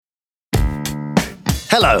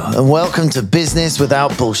Hello, and welcome to Business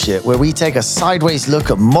Without Bullshit, where we take a sideways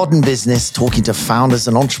look at modern business, talking to founders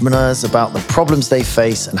and entrepreneurs about the problems they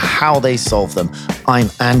face and how they solve them. I'm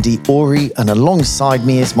Andy Ori, and alongside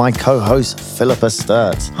me is my co-host, Philippa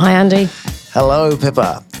Sturt. Hi, Andy. Hello,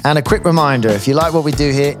 Pippa. And a quick reminder, if you like what we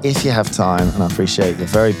do here, if you have time, and I appreciate you're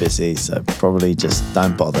very busy, so probably just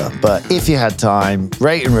don't bother. But if you had time,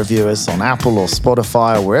 rate and review us on Apple or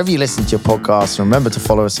Spotify or wherever you listen to your podcasts. Remember to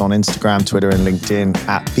follow us on Instagram, Twitter, and LinkedIn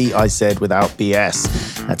at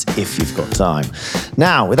BIZWithoutBS. That's if you've got time.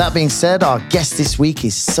 Now, with that being said, our guest this week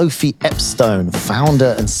is Sophie Epstone,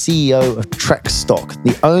 founder and CEO of TrekStock,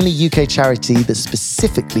 the only UK charity that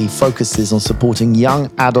specifically focuses on supporting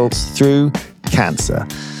young adults through cancer.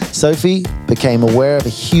 Sophie became aware of a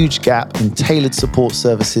huge gap in tailored support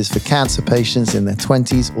services for cancer patients in their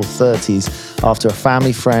 20s or 30s after a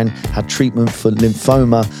family friend had treatment for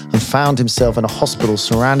lymphoma and found himself in a hospital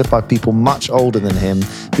surrounded by people much older than him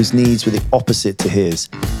whose needs were the opposite to his.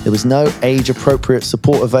 There was no age-appropriate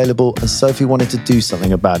support available, and Sophie wanted to do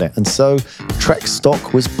something about it. And so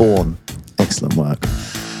TrekStock was born. Excellent work.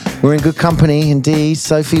 We're in good company indeed.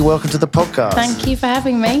 Sophie, welcome to the podcast. Thank you for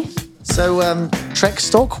having me. So,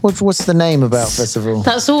 TrekStock, what's the name about, first of all?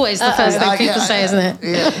 That's always the first thing people say, isn't it?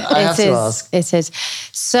 Yeah, I have to ask. It is.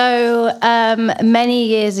 So, many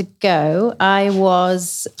years ago, Tom,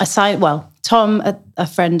 a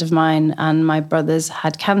friend of mine, and my brothers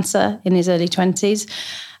had cancer in his early 20s.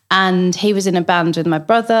 And he was in a band with my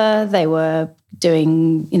brother. They were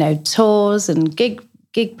doing, tours and gig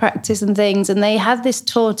practice and things. And they had this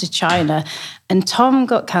tour to China. And Tom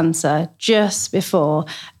got cancer just before.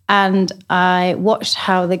 And I watched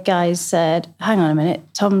how the guys said, hang on a minute,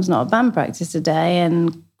 Tom's not at band practice today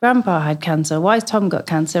and Grandpa had cancer. Why's Tom got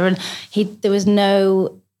cancer? And there was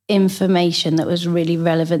no information that was really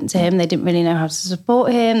relevant to him. They didn't really know how to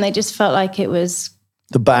support him. They just felt like it was...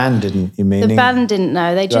 The band didn't, you mean? The band didn't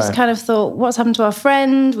know. They just kind of thought, what's happened to our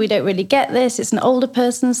friend? We don't really get this. It's an older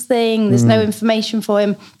person's thing. There's no information for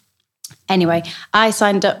him. Anyway, I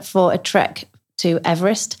signed up for a trek to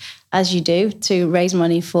Everest, as you do, to raise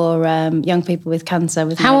money for young people with cancer.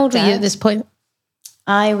 How old were you at this point?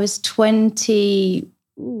 I was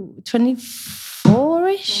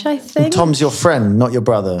 24-ish, I think. And Tom's your friend, not your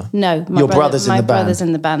brother? No, my brother's in the band. My brother's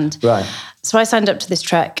in the band. Right. So I signed up to this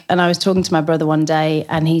trek, and I was talking to my brother one day,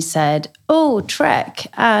 and he said, oh, trek,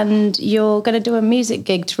 and you're going to do a music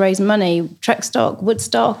gig to raise money, TrekStock,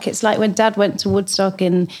 Woodstock. It's like when Dad went to Woodstock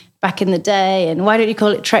back in the day, and why don't you call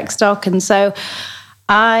it TrekStock? And so...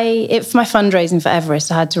 for my fundraising for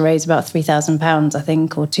Everest, I had to raise about £3,000, I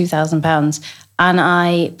think, or £2,000. And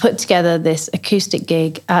I put together this acoustic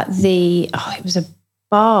gig at it was a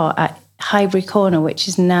bar at Highbury Corner, which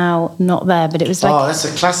is now not there, but it was like... Oh, that's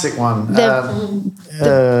a classic one.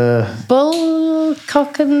 The Bull,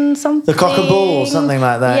 Cock and something. The Cock and Bull, something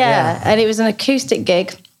like that. Yeah, and it was an acoustic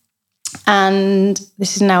gig. And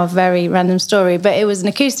this is now a very random story, but it was an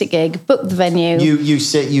acoustic gig, booked the venue. You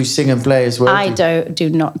sing and play as well? I do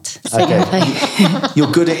not sing and play.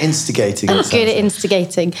 You're good at instigating. I'm good at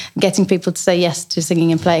instigating, getting people to say yes to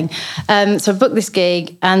singing and playing. So I booked this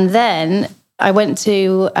gig, and then I went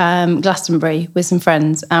to Glastonbury with some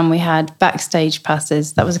friends, and we had backstage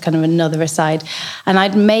passes. That was kind of another aside. And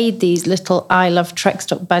I'd made these little I Love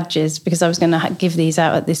TrekStock badges because I was going to give these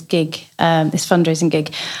out at this gig, this fundraising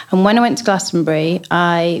gig. And when I went to Glastonbury,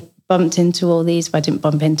 I bumped into all these. I didn't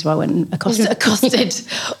bump into, I went and accosted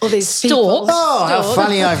all these people. Oh, how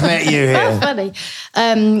funny I've met you here. How funny.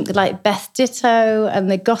 Like Beth Ditto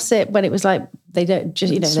and The Gossip, when it was like, they don't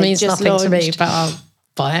just, This they means just nothing launched. to me, but I'll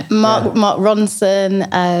buy it. Mark Ronson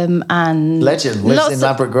and... Legend, lives in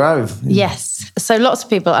Ladbroke Grove. Yes. So lots of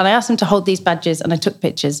people. And I asked them to hold these badges, and I took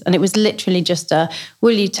pictures. And it was literally just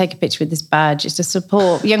will you take a picture with this badge? It's to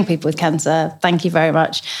support young people with cancer. Thank you very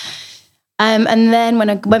much. And then when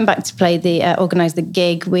I went back to play organise the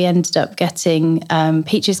gig, we ended up getting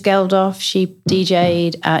Peaches Geldof. She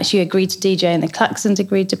DJ'd. She agreed to DJ, and the Klaxons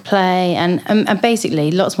agreed to play. And basically,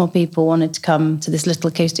 lots more people wanted to come to this little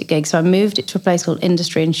acoustic gig. So I moved it to a place called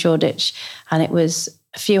Industry in Shoreditch, and it was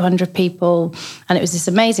a few hundred people, and it was this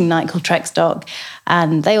amazing night called TrekStock,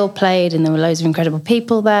 and they all played, and there were loads of incredible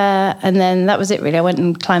people there. And then that was it, really. I went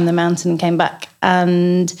and climbed the mountain and came back.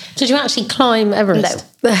 And did you actually climb Everest?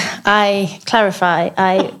 No. I clarify.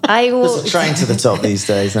 I walked. There's a train to the top these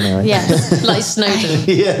days, anyway. Yes, like Snowdon.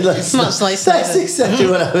 Yeah, much like Snowdon. That's exactly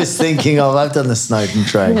what I was thinking of. I've done the Snowdon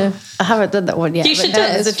train. Yeah. I haven't done that one yet. You should do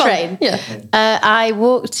it. There's a train. Yeah. I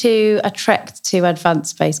walked to a trek to Advanced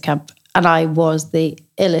Space Camp. and I was the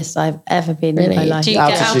illest I've ever been in my life. Do you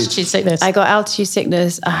get Altitude. altitude sickness? I got altitude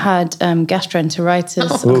sickness. I had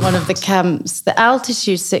gastroenteritis on one of the camps. The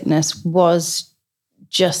altitude sickness was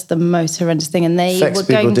just the most horrendous thing. And they Affects were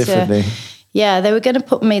people going differently. they were going to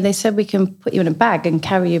put me, they said we can put you in a bag and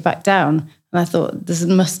carry you back down. And I thought, there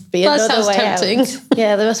must be That another sounds way tempting. out.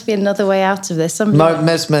 Yeah, there must be another way out of this. Somebody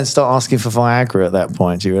Most men start asking for Viagra at that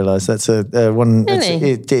point. Do you realise that's a one?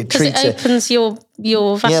 Really? It Because treats it it. opens your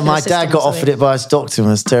vascular Yeah, my system dad got or offered something. it by his doctor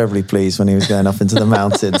and was terribly pleased when he was going off into the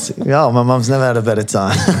mountains. Oh, my mum's never had a better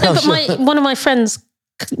time. But one of my friends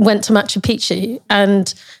went to Machu Picchu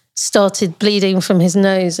and started bleeding from his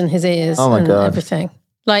nose and his ears Oh my and God. everything.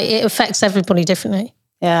 Like, it affects everybody differently.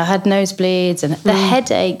 Yeah, I had nosebleeds and the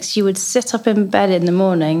headaches. You would sit up in bed in the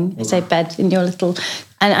morning, I say bed in your little,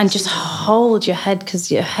 and just hold your head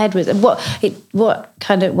because your head was I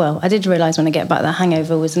did realise when I get back that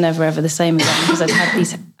hangover was never ever the same again because I'd had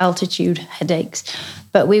these altitude headaches.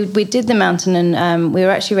 But we did the mountain and we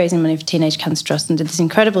were actually raising money for Teenage Cancer Trust and did this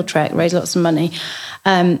incredible trek, raised lots of money,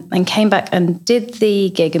 and came back and did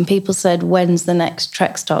the gig and people said, when's the next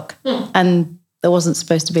trek stock? And there wasn't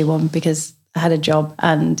supposed to be one because I had a job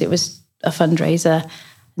and it was a fundraiser.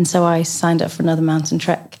 And so I signed up for another mountain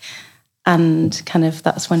trek. And kind of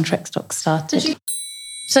that's when Trek Stock started.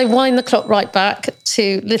 So wind the clock right back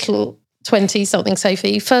to little 20-something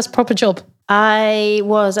Sophie. First proper job. I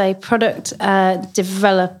was a product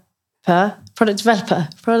development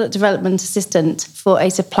assistant for a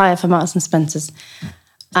supplier for Marks and Spencer's.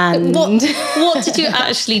 And What did you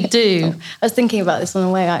actually do? I was thinking about this on the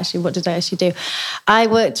way, actually. What did I actually do? I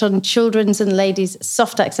worked on children's and ladies'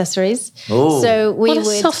 soft accessories. Ooh. So we What are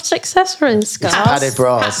would... soft accessories? Padded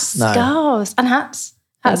bras. No. Scarves and hats.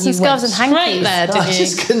 Hats You and scarves and went straight hankies. there, didn't I you?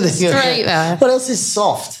 just couldn't think of Straight there. What else is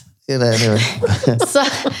soft? Anyway. So,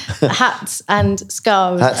 hats and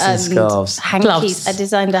scarves Hats and scarves. hankies. Gloves. I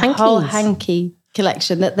designed a Hankies. whole hanky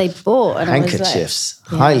collection that they bought. And Handkerchiefs.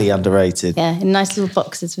 Highly underrated. I was like, in nice little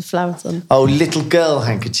boxes with flowers on. Oh, little girl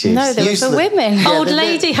handkerchiefs. No, they were for women. Old they're-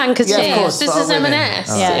 lady handkerchiefs. Yeah, of course, This for is women. M&S.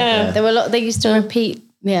 Oh, Yeah. There were a lot. They used to repeat,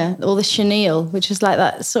 all the chenille, which was like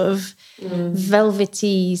that sort of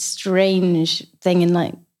velvety, strange thing in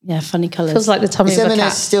funny colours. Feels like the tummy Is of a M&S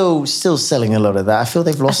cat. still selling a lot of that? I feel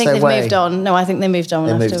they've I lost think their they've way. moved on. No, I think they moved on.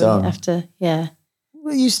 They moved on. After, yeah.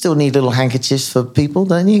 Well, you still need little handkerchiefs for people,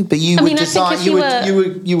 don't you? But you I were mean, I think design.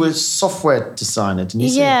 if You were software designer, didn't you?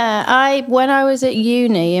 say? Yeah, when I was at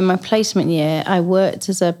uni in my placement year, I worked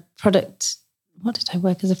as a product. What did I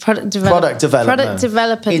work as a product developer? Product development. Product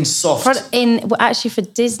developer In soft. Actually for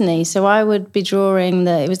Disney. So I would be drawing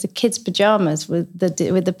it was the kids' pajamas with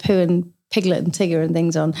the Pooh and Piglet and Tigger and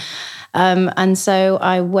things on. And so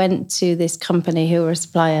I went to this company who were a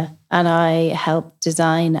supplier and I helped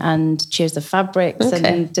design and choose the fabrics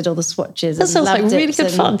and did all the swatches. That sounds like really good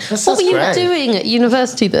fun. What were you doing at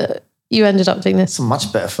university that you ended up doing this? It's a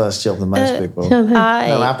much better first job than most people. I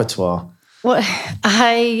No abattoir. What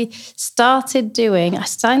I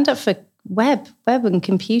signed up for web and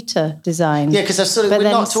computer design. Yeah, because we're but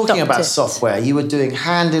then not talking stopped about it. software. You were doing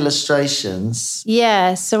hand illustrations.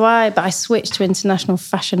 Yeah, so I switched to international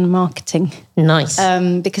fashion marketing Nice.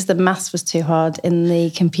 because the maths was too hard in the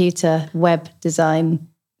computer web design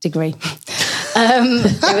degree.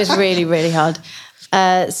 It was really, really hard.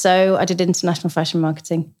 So I did international fashion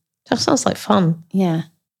marketing. That sounds like fun. Yeah.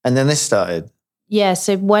 And then this started. Yeah,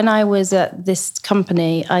 so when I was at this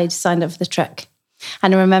company, I signed up for the trek.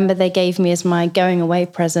 And I remember they gave me as my going away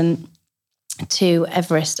present to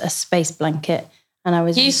Everest a space blanket. And I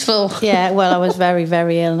was Useful. Yeah, well, I was very,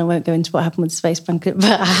 very ill, and I won't go into what happened with the space blanket,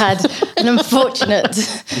 but I had an unfortunate.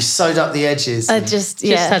 You sewed up the edges. I just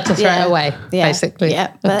had to throw it away, basically.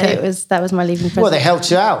 Yeah, but Okay. that was my leaving present. Well, they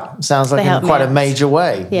helped you out. Sounds like They in helped me quite a out. major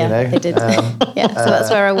way. Yeah, you know? they did. Yeah, so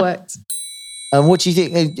that's where I worked. And what do you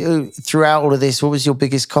think throughout all of this? What was your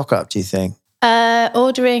biggest cock up? Do you think?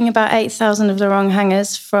 Ordering about 8,000 of the wrong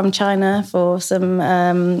hangers from China for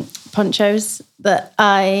some ponchos that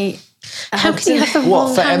I. How can you have the What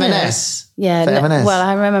wrong for hangers? M&S? Yeah, For M&S? well,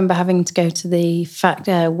 I remember having to go to the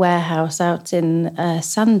warehouse out in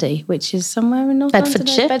Sandy, which is somewhere in North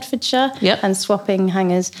Bedfordshire. Bedfordshire, Yep. and swapping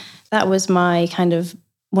hangers. That was my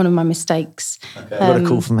one of my mistakes. You got a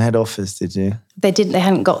call from head office, did you? They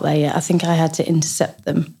hadn't got there yet. I think I had to intercept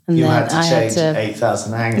them, and You then had to I change had to.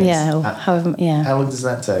 8,000 hangers. Yeah, or however, yeah. How long does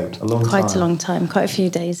that take? A long time. Quite a long time, quite a few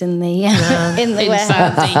days in the in the In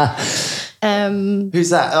warehouse. Sandy. Who's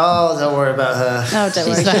that? Oh, don't worry about her. No, don't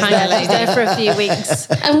worry. She's the hanger She's there for a few weeks.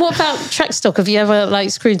 And what about Trek Stock? Have you ever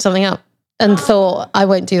screwed something up and thought, I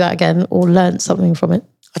won't do that again, or learnt something from it?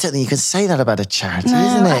 I don't think you can say that about a charity, No,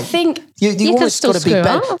 isn't it? I think you can always still got to be screw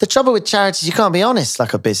better. up. The trouble with charities, you can't be honest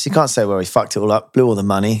like a business. You can't say, well, we fucked it all up, blew all the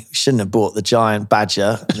money. We shouldn't have bought the giant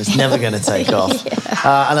badger. It's never going to take off.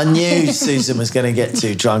 And I knew Susan was going to get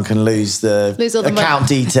too drunk and lose the all the account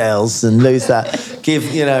details and lose that. Give,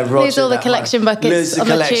 Roger Lose all the that collection money. buckets Lose the on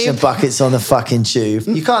the collection tube. buckets on the fucking tube.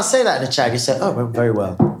 You can't say that in a charity. You say, oh, it went very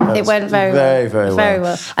well. It went very Very, well. very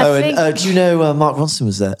well. Very well. And do you know Mark Ronson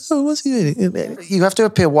was there? Oh, what's he doing? You have to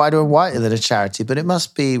appear wider and wider than a charity, but it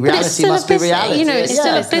must be But reality. it's still Must a be business. reality. It's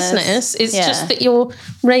still a business. business. It's Yeah. just that you're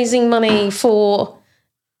raising money for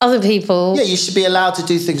other people. Yeah, you should be allowed to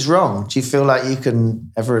do things wrong. Do you feel like you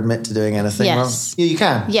can ever admit to doing anything Yes. wrong? Yeah, you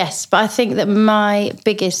can. Yes, but I think that my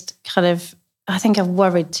biggest I think I've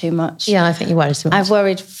worried too much. Yeah, I think you worry too much. I've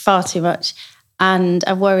worried far too much. And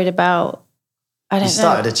I've worried about, I don't You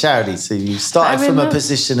started know. a charity, so you started from a remember-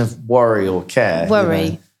 position of worry or care.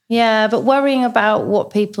 Worry. Yeah, but worrying about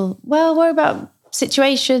worry about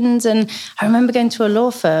situations. And I remember going to a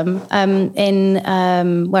law firm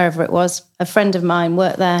in wherever it was. A friend of mine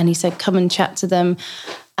worked there and he said, come and chat to them.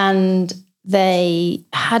 And they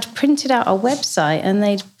had printed out a website and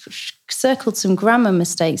they'd circled some grammar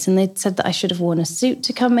mistakes and they'd said that I should have worn a suit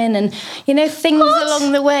to come in and, things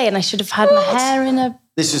along the way. And I should have had my hair in a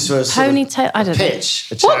This was for a sort of ponytail. I don't know.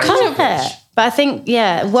 pitch. What kind of Yeah. But I think,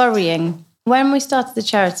 worrying. When we started the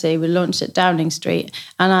charity, we launched at Downing Street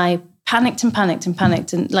and I panicked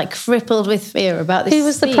and like crippled with fear about this Who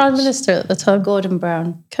was the speech. Prime Minister at the time? Gordon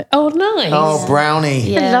Brown. Oh, nice. Oh,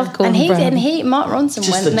 Brownie. I love Gordon and Brown. Mark Ronson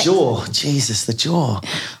Just went the next, jaw. Jesus, the jaw.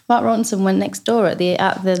 Mark Ronson went next door at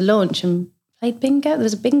the launch and played bingo. There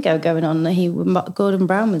was a bingo going on that Gordon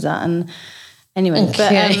Brown was at. And anyway,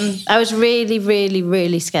 Okay. but I was really, really,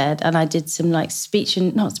 really scared. And I did some like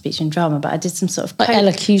not speech and drama, but I did some sort of Like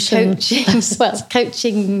elocution.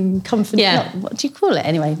 coaching confidence. Yeah. What do you call it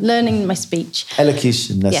anyway? Learning my speech.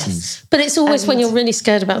 Elocution lessons. But it's always when And- you're really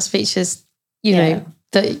scared about speeches, you Yeah. know,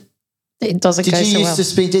 that it doesn't Did go you so used well. to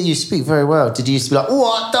speak? Did you speak very well? Did you used to be like,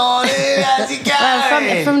 "What, Donny? How's it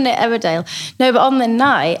going?" From Nick Everdale. No, but on the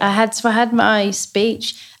night I had my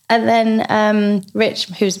speech, and then Rich,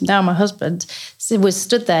 who's now my husband, was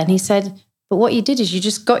stood there, and he said, "But what you did is you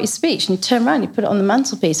just got your speech and you turned around, you put it on the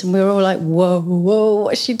mantelpiece, and we were all like, whoa,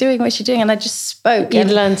 what's she doing? What's she doing?" And I just spoke. You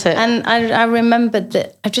and, learnt it. and I remembered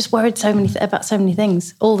that I just worried about so many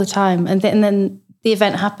things all the time, and then the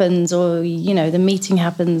event happens, or the meeting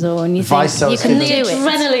happens, and you Advice think you I can was do gonna- The it.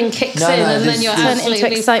 adrenaline kicks No, in no, and this- then you're this- Turn it into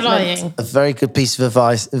absolutely excitement. flying. A very good piece of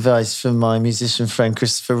advice from my musician friend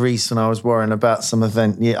Christopher Reese when I was worrying about some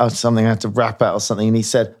event, something I had to rap out or something, and he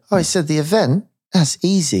said, the event, that's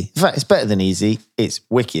easy. In fact, it's better than easy. It's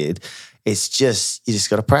wicked. It's just, you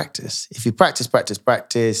just got to practice. If you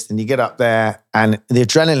practice, then you get up there and the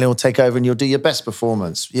adrenaline will take over and you'll do your best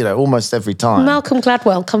performance, almost every time. Malcolm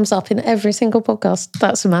Gladwell comes up in every single podcast.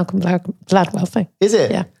 That's a Malcolm Gladwell thing. Is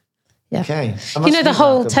it? Yeah. Yeah. Okay. You know the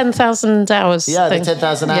whole 10,000 hours Yeah, thing? the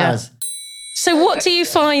 10,000 Yeah. hours. So what do you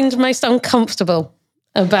find most uncomfortable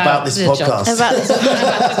about this the podcast. job? About this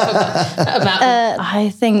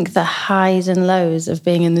I think the highs and lows of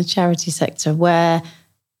being in the charity sector, where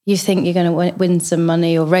you think you're going to win some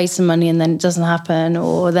money or raise some money and then it doesn't happen,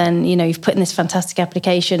 or then you've put in this fantastic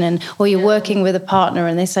application or you're working with a partner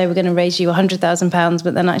and they say we're going to raise you £100,000,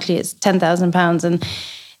 but then actually it's £10,000, and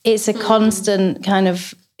it's a constant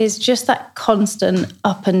it's just that constant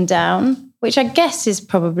up and down, which I guess is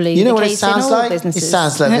probably You know the what it case sounds in all like? businesses. It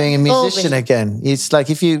sounds like being a All musician business- again. It's like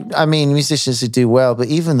musicians who do well, but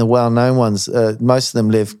even the well-known ones, most of them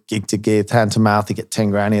live gig to gig, hand to mouth. They get 10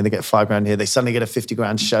 grand here, they get 5 grand here. They suddenly get a 50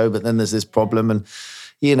 grand show, but then there's this problem. And,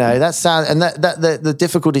 that sound, and the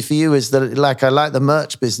difficulty for you is that, I like the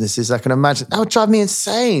merch businesses. I can imagine, that would drive me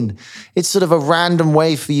insane. It's sort of a random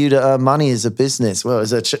way for you to earn money as a business,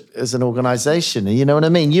 as an organization. You know what I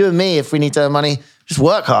mean? You and me, if we need to earn money, just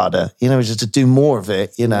work harder, just to do more of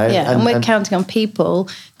it, Yeah, and we're counting on people,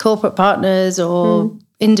 corporate partners or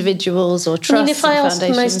individuals or trusts. I mean, if I and ask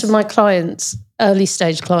foundations. most of my clients, early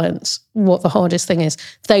stage clients, what the hardest thing is,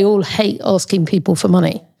 they all hate asking people for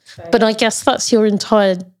money. But I guess that's your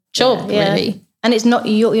entire job, really. And it's not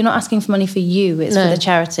you're not asking for money for you; it's No. for the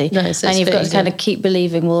charity. No, it's and you've for got to you. kind of keep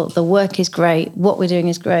believing. Well, the work is great. What we're doing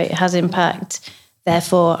is great. It has impact.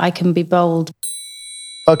 Therefore, I can be bold.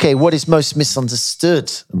 Okay, what is most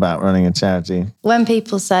misunderstood about running a charity? When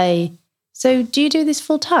people say, "So, do you do this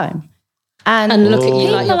full time?" And look at you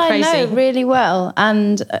people like you're I crazy. know really well,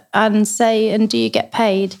 and say, "And do you get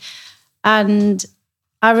paid?" And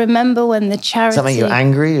I remember when the charity... Does that make you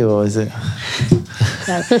angry, or is it...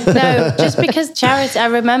 No, just because charity, I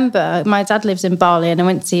remember my dad lives in Bali and I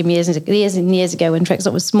went to see him years and years ago when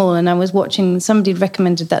Trexop was small, and I was watching, somebody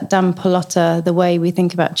recommended that Dan Pallotta, The Way We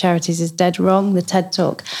Think About Charities is Dead Wrong, the TED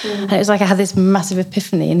Talk. And it was like I had this massive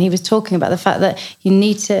epiphany, and he was talking about the fact that you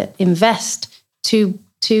need to invest to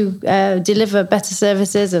deliver better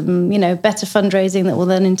services and, you know, better fundraising that will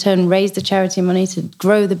then in turn raise the charity money to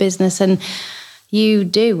grow the business. And you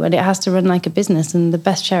do, and it has to run like a business. And the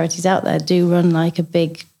best charities out there do run like a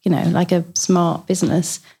big, you know, like a smart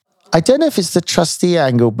business. I don't know if it's the trustee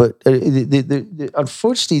angle, but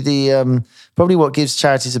unfortunately, probably what gives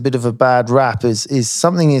charities a bit of a bad rap is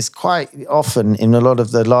something is quite often in a lot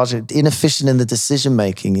of the larger, inefficient in the decision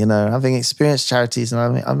making. You know, having experienced charities,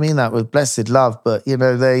 and I mean that with blessed love, but you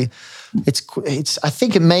know, it's. I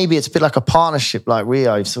think it's a bit like a partnership, like we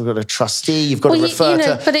are. You've still got a trustee. You've got to refer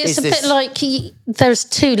to. But it's bit like there's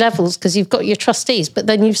two levels, because you've got your trustees, but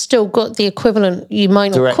then you've still got the equivalent. You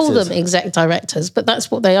might not call them exec directors, but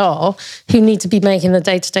that's what they are, who need to be making the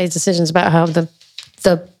day-to-day decisions about how the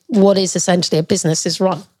what is essentially a business is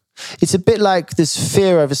run. It's a bit like this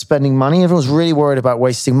fear over spending money. Everyone's really worried about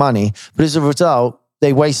wasting money, but as a result,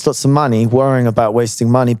 they waste lots of money worrying about wasting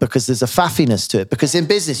money because there's a faffiness to it. Because in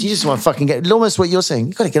business, you just want to fucking get, almost what you're saying,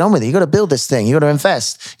 you got to get on with it. You got to build this thing. You got to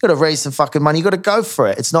invest. You got to raise some fucking money. You got to go for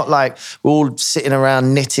it. It's not like we're all sitting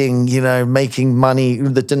around knitting, you know, making money.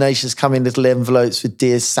 The donations come in little envelopes with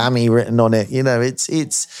Dear Sammy written on it. You know, it's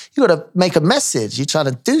you got to make a message. You're trying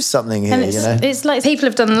to do something here, and you know. It's like people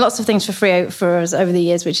have done lots of things for free for us over the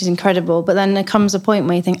years, which is incredible. But then there comes a point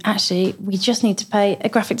where you think, actually, we just need to pay a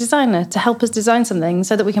graphic designer to help us design something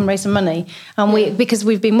so that we can raise some money, and because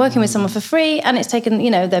we've been working with someone for free, and it's taken, you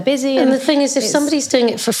know, they're busy. And the thing is, if somebody's doing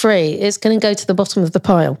it for free, it's going to go to the bottom of the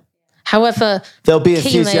pile. However, they'll be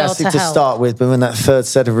enthusiastic to start with, but when that third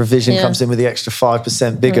set of revision comes in with the extra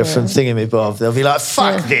 5% bigger from Thingamabob, they'll be like,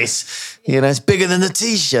 fuck this. You know, it's bigger than the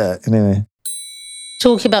t-shirt. Anyway.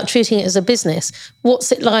 Talking about treating it as a business,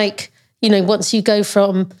 what's it like, you know, once you go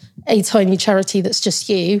from a tiny charity that's just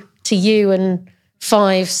you to you and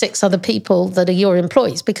 5-6 other people that are your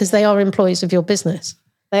employees, because they are employees of your business.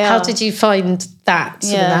 How did you find that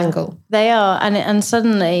sort of angle? They are, and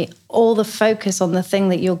suddenly all the focus on the thing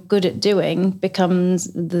that you're good at doing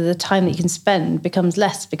becomes, the time that you can spend becomes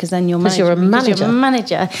less, because then you're a manager and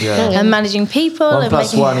managing people. 1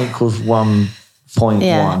 + 1 equals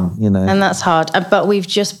 1.1, you know. And that's hard. But we've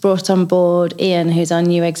just brought on board Ian, who's our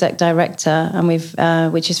new exec director, and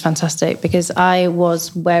which is fantastic, because I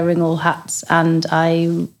was wearing all hats, and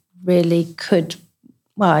I really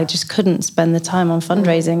I just couldn't spend the time on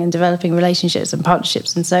fundraising and developing relationships and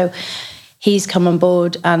partnerships. And so he's come on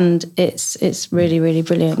board, and it's really, really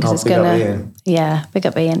brilliant, because it's going to, big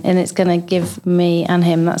up Ian, and it's going to give me and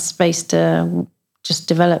him that space to just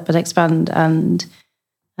develop and expand and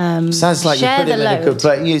sounds like you put him in a good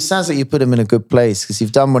place. It sounds like you put him in a good place, because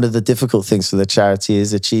you've done one of the difficult things for the charity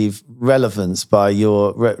is achieve relevance by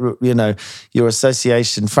your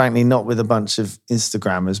association. Frankly, not with a bunch of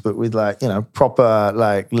Instagrammers, but with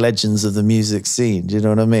proper legends of the music scene. Do you know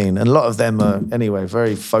what I mean? And a lot of them are anyway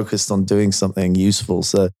very focused on doing something useful.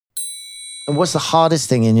 So, and what's the hardest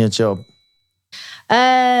thing in your job?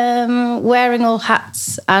 Wearing all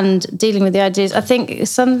hats and dealing with the ideas. I think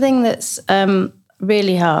something that's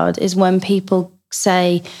really hard is when people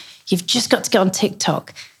say, you've just got to get on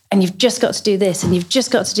TikTok, and you've just got to do this, and you've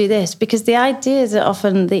just got to do this, because the ideas are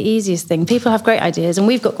often the easiest thing. People have great ideas, and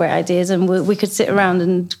we've got great ideas, and we could sit around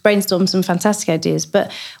and brainstorm some fantastic ideas.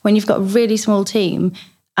 But when you've got a really small team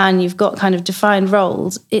and you've got kind of defined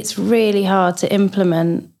roles, it's really hard to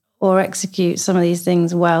implement or execute some of these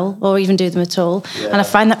things well, or even do them at all. Yeah. And I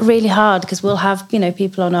find that really hard, because we'll have,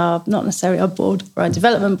 people on our, not necessarily our board, or our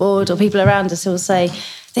development board, or people around us who will say,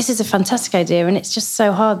 this is a fantastic idea, and it's just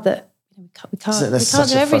so hard that we can't do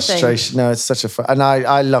everything. Frustration. No, it's such a and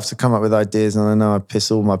I love to come up with ideas, and I know I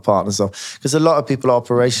piss all my partners off, because a lot of people are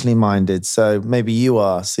operationally minded, so maybe you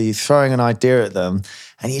are, so you're throwing an idea at them,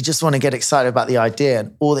 and you just want to get excited about the idea,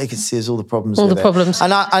 and all they can see is all the problems with it.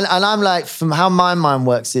 And I'm like, from how my mind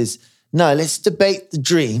works is, no, let's debate the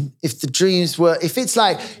dream. If the dreams were, if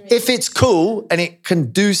it's cool and it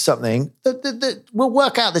can do something, we'll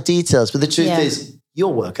work out the details. But the truth is,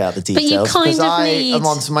 you'll work out the details, because I am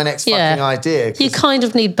on to my next fucking idea. You kind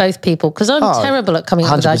of need both people, because I'm terrible at coming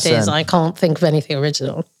up with ideas. I can't think of anything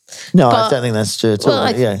original. No, I don't think that's true at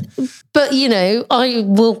all. But, I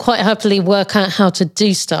will quite happily work out how to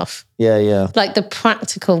do stuff. Yeah. Like the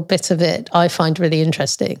practical bit of it, I find really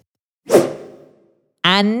interesting.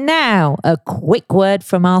 And now, a quick word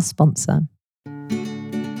from our sponsor.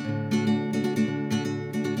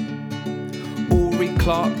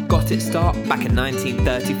 Clark got its start back in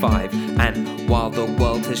 1935. And while the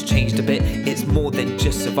world has changed a bit, it's more than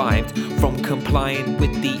just survived. From complying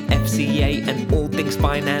with the FCA and all things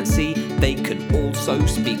financy, they can also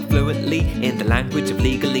speak fluently in the language of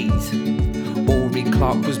legalese. Ori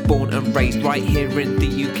Clark was born and raised right here in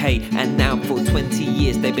the UK, and now for 20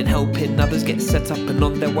 years they've been helping others get set up and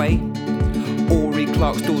on their way. Ori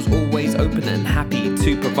Clark's door's always open and happy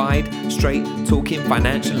to provide straight talking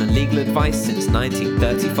financial and legal advice since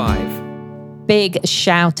 1935. Big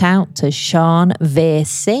shout out to Sean Veer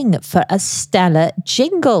Singh for a stellar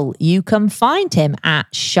jingle. You can find him at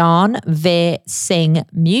Sean Veer Singh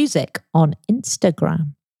Music on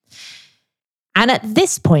Instagram. And at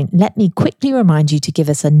this point, let me quickly remind you to give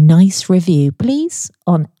us a nice review, please,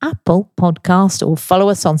 on Apple Podcast or follow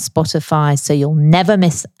us on Spotify so you'll never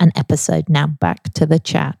miss an episode. Now back to the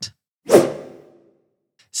chat.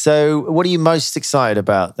 So what are you most excited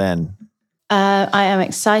about then? I'm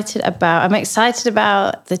excited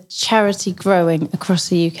about the charity growing across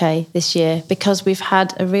the UK this year, because we've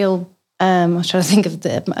had a real, I'm trying to think of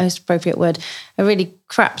the most appropriate word, a really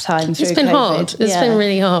crap time through It's been COVID. hard. It's been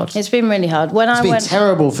really hard. It's been really hard. It's been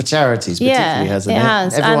terrible for charities, particularly, hasn't it? It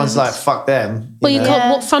has. Everyone's And- like, fuck them. Well, you know? can't.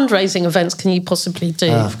 What fundraising events can you possibly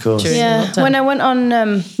do? Of course. during Yeah, lockdown? when I went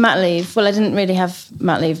on mat leave, well, I didn't really have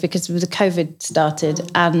mat leave because the COVID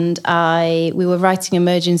started, and we were writing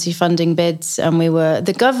emergency funding bids, and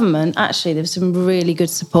the government, actually, there was some really good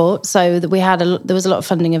support, so that there was a lot of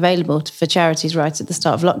funding available for charities right at the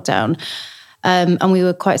start of lockdown. And we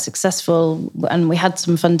were quite successful, and we had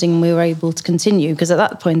some funding, and we were able to continue, because at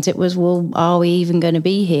that point it was, well, are we even going to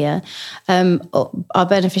be here? Our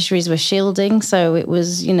beneficiaries were shielding, so it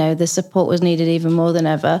was, the support was needed even more than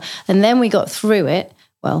ever. And then we got through it.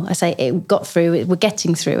 Well, I say it got through it, we're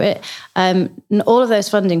getting through it. And all of those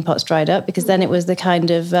funding pots dried up, because then it was the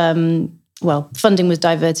kind of, funding was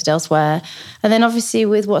diverted elsewhere. And then obviously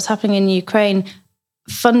with what's happening in Ukraine,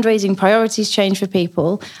 fundraising priorities changed for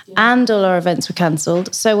people, and all our events were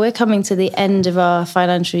cancelled. So we're coming to the end of our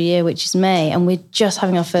financial year, which is May, and we're just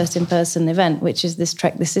having our first in-person event, which is this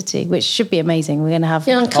Trek the City, which should be amazing. We're going to have...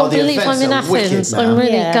 Yeah, I can't the believe I'm events in are wicked Athens. now. I'm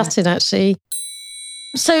really Yeah. gutted, actually.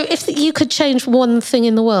 So if you could change one thing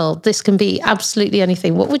in the world, this can be absolutely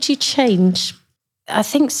anything, what would you change? I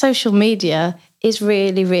think social media is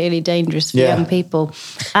really, really dangerous for Yeah. young people.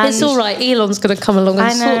 It's all right. Elon's going to come along and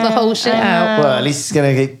I sort the know, whole shit I know. out. Well, at least he's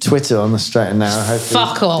going to get Twitter on the straight and narrow. Hopefully.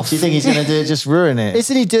 Fuck off. Do you think he's going to do it, just ruin it?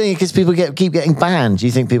 Isn't he doing it because people keep getting banned? Do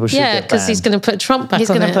you think people should Yeah, get because banned? he's going to put Trump back He's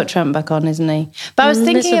on going it. to put Trump back on, isn't he? But I was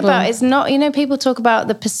thinking Miserable. about, it's not, people talk about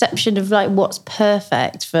the perception of like what's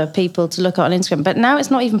perfect for people to look at on Instagram, but now it's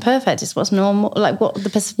not even perfect. It's what's normal, like what the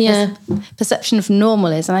perception of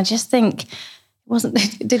normal is. And I just think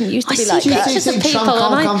it didn't used to I be see like Do you that. pictures think of Trump people,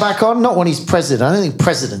 can't and I- come back on? Not when he's president. I don't think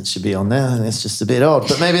presidents should be on there. I think that's just a bit odd.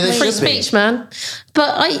 But maybe they Free should be. speech, man.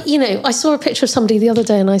 But I saw a picture of somebody the other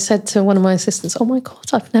day, and I said to one of my assistants, "Oh my God,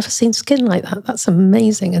 I've never seen skin like that. That's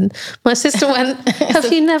amazing." And my assistant went,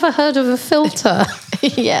 "Have you never heard of a filter?"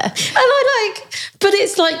 Yeah. And but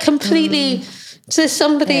it's like completely to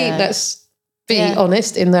somebody, Yeah. let's be Yeah.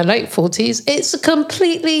 honest, in their late 40s, it's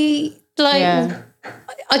completely like, Yeah.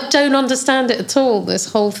 I don't understand it at all, this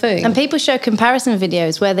whole thing. And people show comparison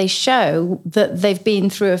videos where they show that they've been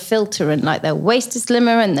through a filter and like their waist is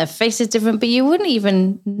slimmer and their face is different, but you wouldn't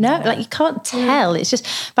even know, like you can't tell. It's just,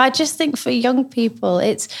 but I just think for young people,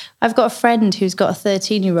 I've got a friend who's got a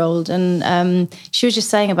 13-year-old, and she was just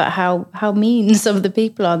saying about how mean some of the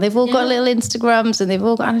people are. They've all got little Instagrams, and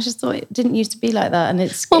and I just thought it didn't used to be like that. And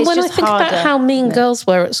it's Well, it's when I just think harder. about how mean girls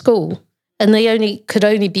were at school, and they could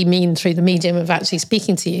only be mean through the medium of actually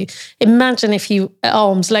speaking to you. Imagine if you at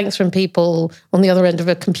arm's length from people on the other end of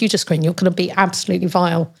a computer screen, you're going to be absolutely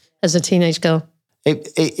vile as a teenage girl.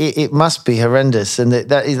 It must be horrendous, and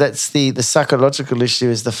that's the psychological issue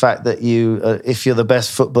is the fact that if you're the best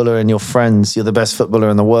footballer in your friends, you're the best footballer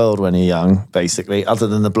in the world when you're young, basically, other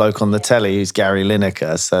than the bloke on the telly who's Gary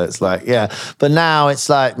Lineker. So it's like, yeah, but now it's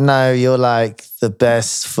like, no, you're like the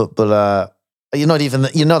best footballer. You're not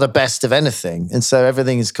the best of anything. And so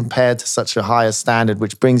everything is compared to such a higher standard,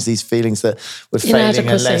 which brings these feelings that we're failing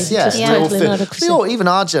Inadequacy, unless, just total inadequacy. even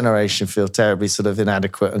our generation feel terribly sort of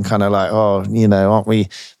inadequate and kind of like, aren't we?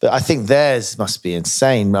 But I think theirs must be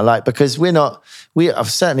insane. Like, because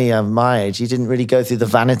certainly my age, you didn't really go through the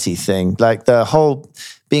vanity thing. Like the whole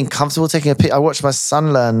being comfortable taking a picture. I watch my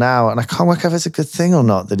son learn now, and I can't work out if it's a good thing or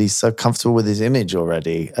not that he's so comfortable with his image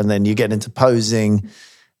already. And then you get into posing.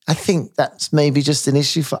 I think that's maybe just an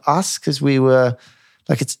issue for us because we were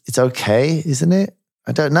like, it's okay, isn't it?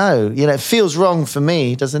 I don't know. You know, it feels wrong for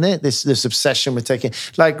me, doesn't it? This obsession with taking,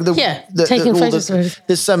 like taking photos of everything.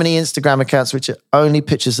 There's so many Instagram accounts which are only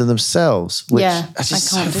pictures of themselves, which Yeah, are just I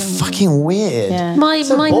so can't do them. fucking weird. Yeah. My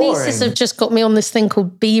boring. nieces have just got me on this thing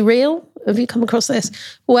called Be Real. Have you come across this?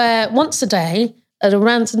 Where once a day, at a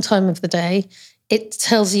random time of the day, it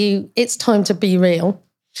tells you it's time to be real.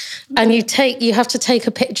 And you have to take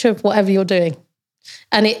a picture of whatever you're doing.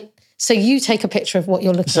 So you take a picture of what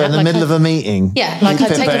you're looking So at. in the middle of a meeting. Yeah, like I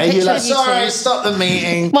take a picture You're like, of you sorry, two. stop the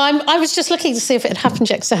meeting. Well, I was just looking to see if it had happened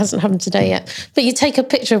yet, because it hasn't happened today yet. But you take a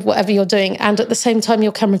picture of whatever you're doing, and at the same time,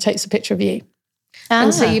 your camera takes a picture of you.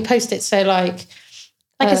 And so you post it. So like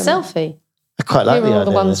a selfie. I quite like here the are all the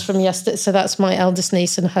idea of ones this. from yesterday. So that's my eldest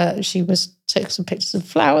niece and her. She took some pictures of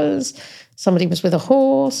flowers. Somebody was with a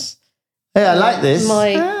horse. Hey, I like this.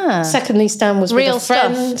 My second niece Dan was Real with a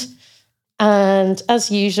friend. And as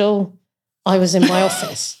usual, I was in my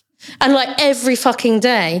office. And like every fucking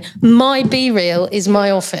day, my Be Real is my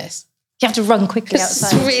office. You have to run quickly It's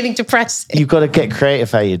outside. really depressing. You've got to get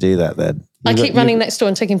creative how you do that then. I keep running next door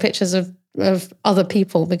and taking pictures of other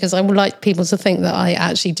people, because I would like people to think that I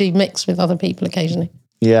actually do mix with other people occasionally.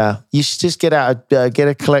 Yeah, you should just get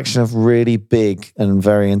a collection of really big and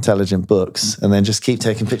very intelligent books, and then just keep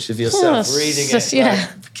taking pictures of yourself reading it. You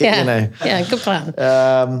know. Yeah, good plan.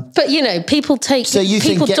 But you know, people So you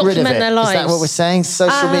think people get rid of document it? their Is lives. that what we're saying?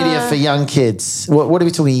 Social media for young kids. What are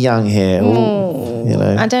we talking young here? You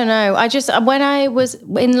know, I don't know. When I was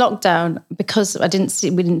in lockdown, because we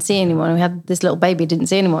didn't see anyone. We had this little baby, didn't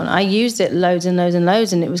see anyone. I used it loads and loads and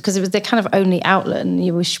loads, and it was because it was the kind of only outlet, and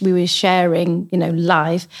we were sharing,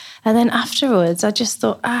 live. And then afterwards, I just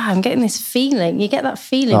thought, I'm getting this feeling. You get that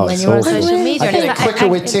feeling when it's you're on awful. social media. I and get it it's like, quicker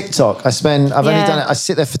with TikTok. I've only done it. I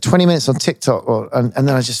sit there for 20 minutes on TikTok, and then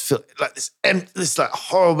I just feel like this like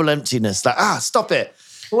horrible emptiness. Like, stop it.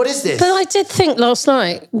 What is this? But I did think last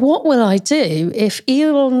night, what will I do if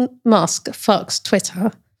Elon Musk fucks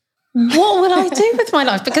Twitter? What would I do with my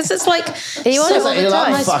life? Because it's like, you on it all the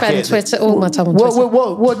time? I Fuck spend it. Twitter all my time on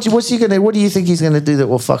Twitter. What's he gonna? What do you think he's gonna do that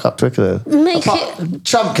will fuck up Twitter?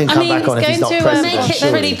 Trump can come back on if he's not president. Make it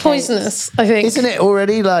surely. pretty poisonous, I think. Isn't it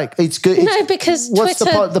already like it's good? No, because what's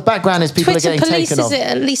Twitter, the background is people Twitter are getting taken polices off. it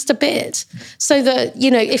at least a bit, so that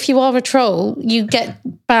if you are a troll, you get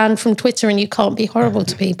banned from Twitter and you can't be horrible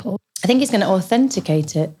to people. I think he's going to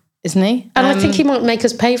authenticate it, isn't he? And I think he might make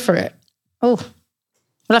us pay for it. Oh,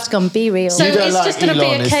 we'll have to go and Be Real. So You don't it's like just going to be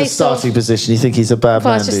Elon a as the case starting of. position. You think he's a bad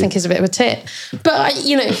Well, I man? just think he's a bit of a tit. But I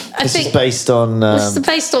this think is based on this is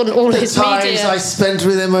based on all his times media. I spent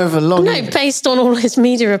with him over long. No, based on all his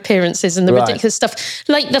media appearances and the Right. ridiculous stuff.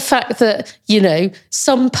 Like the fact that,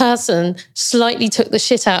 some person slightly took the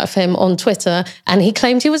shit out of him on Twitter and he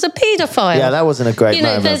claimed he was a paedophile. Yeah, that wasn't a great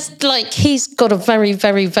moment. There's he's got a very,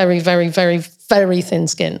 very, very, very, very, very thin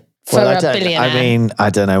skin for a billionaire. I mean, I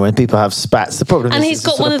don't know. When people have spats, the problem and is he's it's a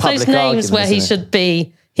got sort one of those public names where argument, he isn't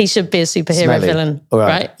it? should be a superhero Smelly. villain, All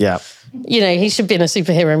right? Yeah. He should be in a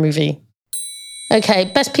superhero movie. Okay,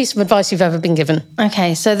 best piece of advice you've ever been given.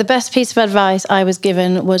 Okay, so the best piece of advice I was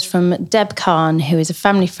given was from Deb Khan, who is a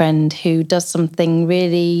family friend who does something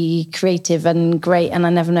really creative and great, and I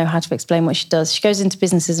never know how to explain what she does. She goes into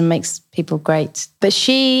businesses and makes people great. But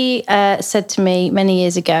she said to me many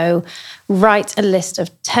years ago, write a list of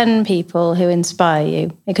 10 people who inspire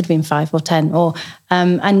you. It could have been 5 or 10,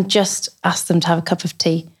 and just ask them to have a cup of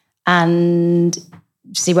tea and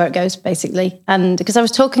see where it goes, basically. And because I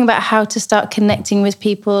was talking about how to start connecting with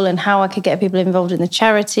people and how I could get people involved in the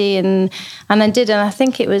charity, and I did, and I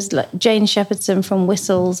think it was like Jane Shepherdson from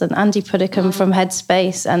Whistles and Andy Puddicombe from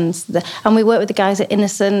Headspace, and we worked with the guys at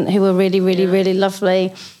Innocent who were really, really, really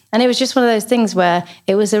lovely. And it was just one of those things where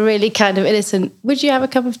it was a really kind of innocent, would you have a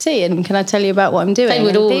cup of tea and can I tell you about what I'm doing? They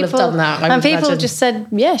would all have done that, I And would people imagine. just said,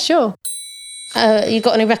 yeah, sure. You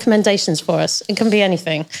got any recommendations for us? It can be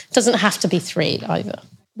anything. It doesn't have to be 3 either.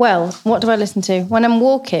 Well, what do I listen to? When I'm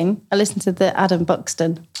walking, I listen to the Adam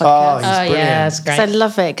Buxton Oh, podcast. he's brilliant. yeah, that's great. 'Cause I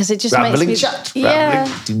love it because it just Rambling makes me... chat. Yeah.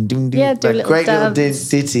 Rambling. Ding, ding, ding. Yeah, do a Like little great little dance.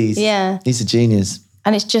 ditties. Yeah. He's a genius.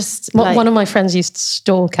 And it's just One of my friends used to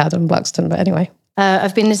stalk Adam Buxton, but anyway.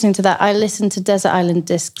 I've been listening to that. I listen to Desert Island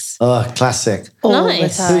Discs Oh, classic. all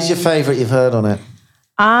Nice. the time. Who's your favourite you've heard on it?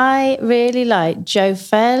 I really like Joe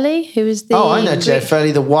Fairley, who is the... I know Jo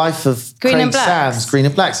Fairley, the wife of Green Craig and Blacks. Sams, Green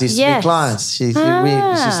and Blacks. Used to be Yes. clients. We used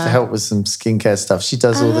to help with some skincare stuff. She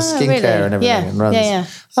does all the skincare really? and everything Yeah. and runs. Yeah.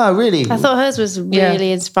 Oh, really? I thought hers was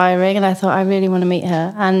really inspiring, and I thought I really want to meet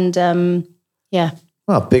her. And yeah.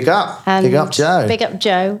 Well, big up. And Big up, Joe. Big up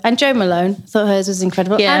Joe. And Joe Malone. I thought hers was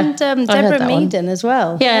incredible. Yeah, And I heard Deborah that one. Meaden as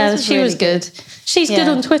well. Yeah, Hers she was really good. She's good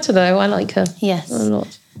Yeah. on Twitter, though. I like her Yes. a lot.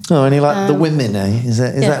 Oh, and you like the women, eh? Is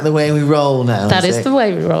that the way we roll now? That is the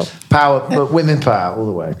way we roll. Power, but women power all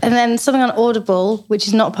the way. And then something on Audible, which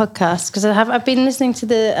is not a podcast, because I've been listening to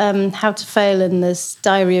the How to Fail and the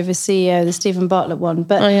Diary of a CEO, the Stephen Bartlett one,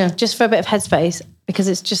 but just for a bit of headspace, because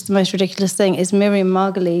it's just the most ridiculous thing, is Miriam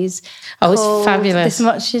Margolyes. Oh, it's fabulous. This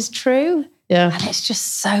Much Is True. Yeah. And it's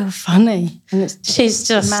just so funny. And She's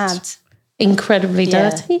just mad. Incredibly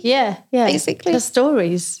dirty. Yeah. Basically. The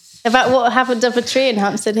stories about what happened up a tree in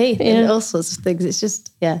Hampstead Heath and all sorts of things. It's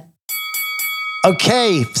just,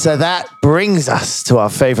 Okay, so that brings us to our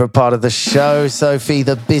favourite part of the show, Sophie,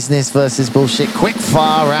 the business versus bullshit quick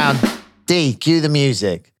fire round. D, cue the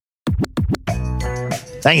music.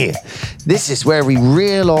 Thank you. This is where we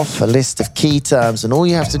reel off a list of key terms, and all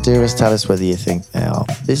you have to do is tell us whether you think they are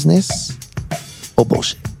business or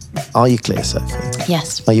bullshit. Are you clear, Sophie?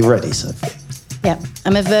 Yes. Are you ready, Sophie? Yeah.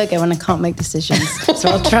 I'm a Virgo and I can't make decisions, so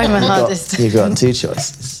I'll try my hardest. You've got two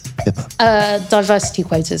choices. Pippa. Diversity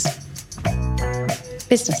quotas.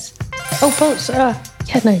 Business. Oh, bullshit.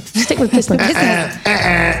 Yeah, no. Stick with business.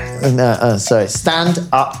 Sorry,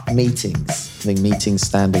 stand-up meetings. I think meetings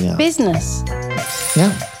standing up. Business.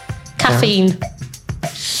 Yeah. Caffeine.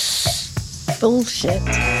 Bullshit.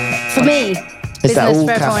 For me. Is that Business all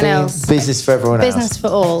for everyone caffeine? else. Business for everyone Business else. for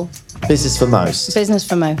all. Business for most. Business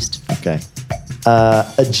for most. Okay.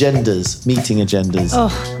 Agendas, meeting agendas.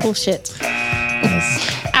 Oh, bullshit.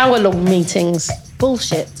 Hour-long meetings.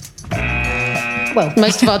 Bullshit. Well,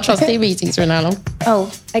 most of our trustee meetings are an hour long.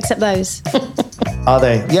 Oh, except those. Are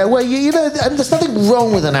they? Yeah, well, you know, and there's nothing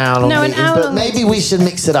wrong with an hour-long No, an meeting, but hour-long maybe meeting. we should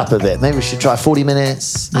mix it up a bit. Maybe we should try 40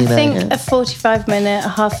 minutes. I think a 45-minute, a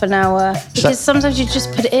half an hour. Because sometimes you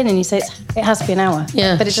just put it in and you say it has to be an hour.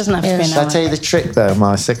 Yeah. But it doesn't have to be an Should I hour. tell you the trick, though?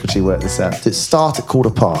 My secretary worked this out. To start at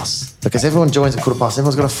past, because everyone joins at past.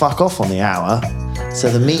 Everyone's going to fuck off on the hour. So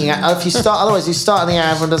the meeting, if you start, otherwise you start on the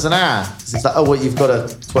hour, everyone does an hour. It's like, oh, well, you've got a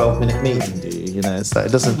 12-minute meeting, do you? You know, it's like,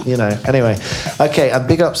 it doesn't, you know. Anyway, okay, and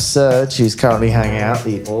big up Serge, who's currently hanging out,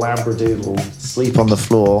 the Labradoodle, sleep on the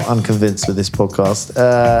floor, unconvinced with this podcast.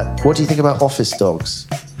 What do you think about office dogs?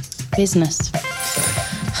 Business.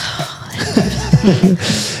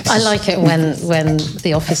 I like it when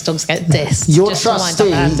the office dogs get dissed. Your just to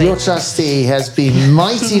wind up badly. trustee has been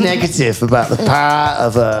mighty negative about the power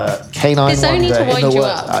of a canine It's only to wonder in wind the you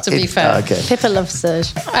work. up, to be fair. Okay. Pippa loves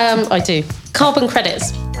Serge. I do. Carbon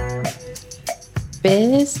credits.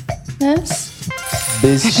 Business.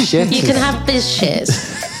 Biz shit. You can have biz shit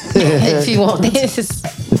if you want.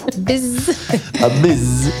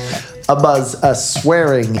 A buzz,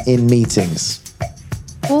 swearing in meetings.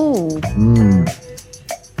 Ooh.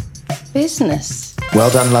 Business. Well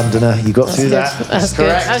done, Londoner. You got through good. that. That's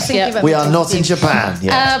correct. good. I was thinking Yeah. about We are not in Japan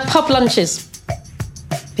yet. Pub lunches.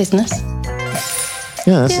 Business.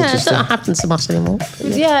 Yeah, that's Yeah, it interesting. doesn't happen so much anymore.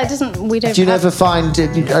 Yeah, it doesn't. We don't. Do you have- never find,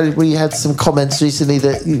 we had some comments recently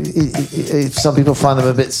that some people find them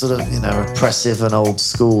a bit sort of, you know, oppressive and old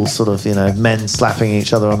school, sort of, you know, men slapping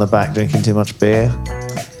each other on the back, drinking too much beer?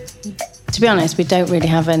 To be honest, we don't really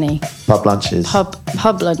have any Pub lunches.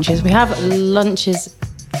 pub lunches. We have lunches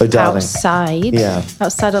Oh, darling. outside. Yeah.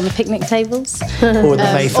 Outside on the picnic tables. Or in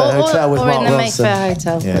the Mayfair Hotel with or Mark in the Wilson. Mayfair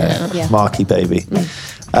Hotel. Yeah. Marky baby.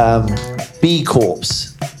 B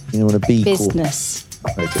Corps. You know what a B Corps? Business.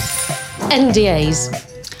 Very good. NDAs.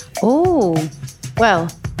 Oh, well,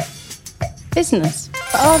 business.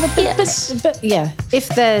 Oh, but yeah, if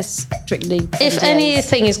there's strictly. If NDAs,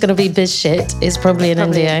 anything is going to be biz shit, it's probably an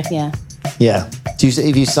probably, NDA. Yeah, Yeah.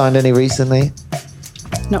 Have you signed any recently?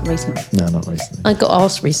 not recent. No, not recently. I got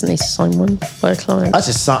asked recently to sign one by a client. I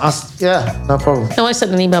just signed. Yeah, no problem. No, I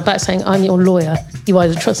sent an email back saying, I'm your lawyer. You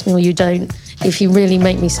either trust me or you don't. If you really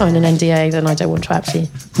make me sign an NDA, then I don't want to rap for you.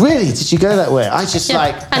 Really? Did you go that way? I just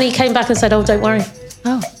like And he came back and said, oh, don't worry.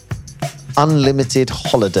 Oh. unlimited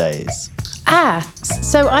holidays.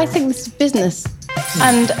 So I think this is business.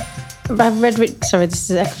 And I've read, sorry, this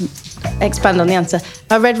is expand on the answer.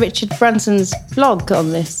 I read Richard Branson's blog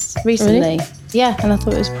on this recently. Really? Yeah, and I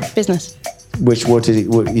thought it was business. What did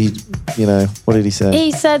he say?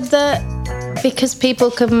 He said that because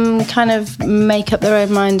people can kind of make up their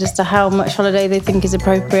own mind as to how much holiday they think is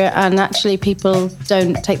appropriate, and actually people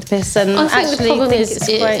don't take the piss, and I think actually the problem think is it's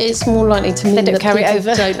quite, it's more likely to mean don't that carry people it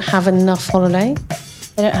over. don't have enough holiday.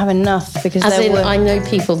 they don't have enough because As they in, were. I know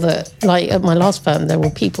people that, like at my last firm, there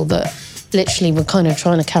were people that literally were kind of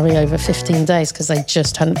trying to carry over 15 days because they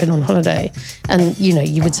just hadn't been on holiday. And, you know,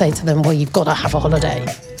 you would say to them, well, you've got to have a holiday.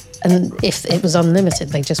 And if it was unlimited,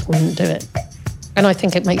 they just wouldn't do it. And I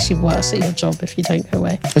think it makes you worse at your job if you don't go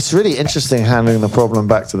away. It's really interesting handing the problem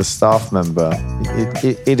back to the staff member.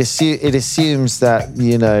 It assumes that,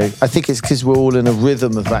 I think it's because we're all in a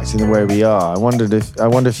rhythm of acting the way we are. I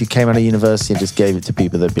wonder if you came out of university and just gave it to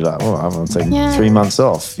people, they'd be like, oh, I'm going to take 3 months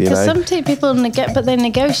off. Because some people they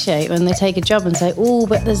negotiate when they take a job and say, oh,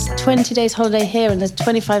 but there's 20 days holiday here and there's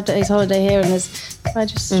 25 days holiday here and I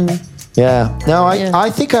just... Yeah. No, I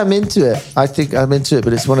think I'm into it.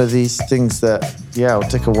 But it's one of these things that, it'll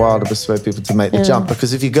take a while to persuade people to make the jump.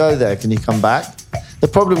 Because if you go there, can you come back? The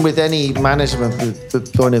problem with any management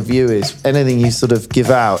point of view is anything you sort of give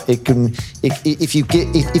out, if you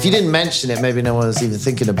didn't mention it, maybe no one was even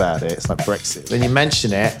thinking about it. It's like Brexit. When you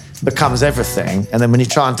mention it, it becomes everything. And then when you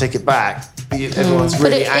try and take it back, everyone's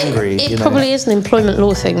really angry. It probably is an employment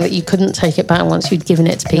law thing that you couldn't take it back once you'd given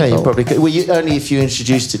it to people. Yeah, you probably could. Well, only if you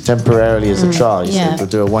introduced it temporarily as a trial. You said we'll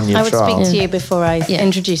do a 1-year trial. I would speak to you before I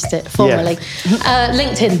introduced it formally.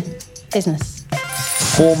 LinkedIn. Business.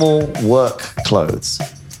 Formal work clothes.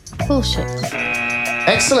 Bullshit.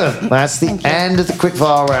 Excellent. That's the end of the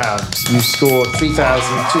quickfire round. You scored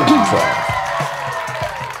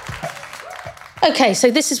 3,212. Okay,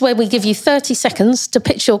 so this is where we give you 30 seconds to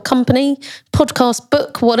pitch your company, podcast,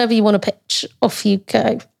 book, whatever you want to pitch. Off you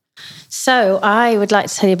go. So I would like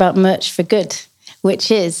to tell you about Merch for Good, which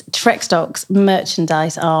is Trekstock's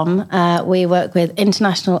merchandise arm. We work with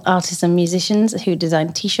international artists and musicians who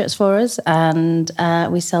design T-shirts for us, and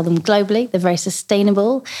we sell them globally. They're very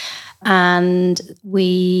sustainable. And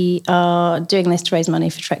we are doing this to raise money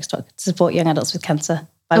for Trekstock to support young adults with cancer.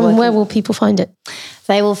 And where will people find it?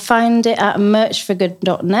 They will find it at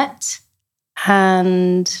merchforgood.net.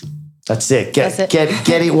 And that's it. Get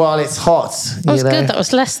it while it's hot. That was good. That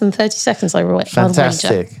was less than 30 seconds. I wrote.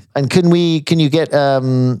 Fantastic. And can you get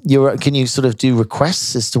can you sort of do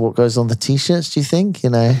requests as to what goes on the T-shirts? Do you think?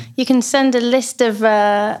 You can send a list of.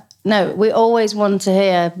 No, we always want to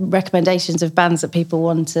hear recommendations of bands that people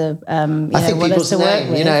want to. I think people's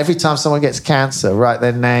name. Every time someone gets cancer, write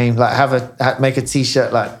their name. Like make a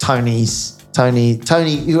T-shirt like Tony,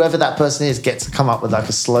 whoever that person is, gets to come up with like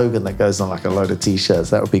a slogan that goes on like a load of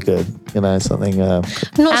T-shirts. That would be good. Something. I'm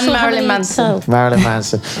not sure Marilyn Manson. Marilyn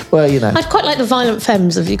Manson. Well, I'd quite like the Violent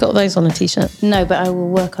Femmes. Have you got those on a T-shirt? No, but I will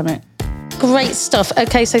work on it. Great stuff.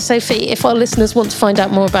 Okay, so Sophie, if our listeners want to find out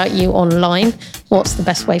more about you online, what's the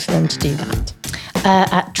best way for them to do that?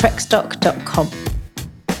 At trekstock.com.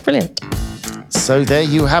 Brilliant. So there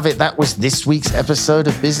you have it. That was this week's episode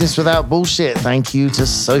of Business Without Bullshit. Thank you to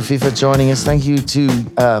Sophie for joining us. Thank you to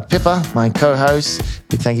Pippa, my co-host.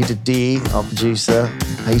 Big thank you to Dee, our producer,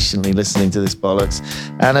 patiently listening to this bollocks.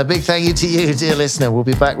 And a big thank you to you, dear listener. We'll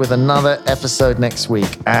be back with another episode next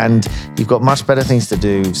week. And you've got much better things to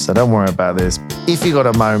do, so don't worry about this. If you've got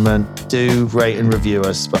a moment, do rate and review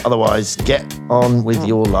us. But otherwise, get on with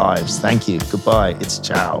your lives. Thank you. Goodbye. It's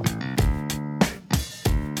ciao.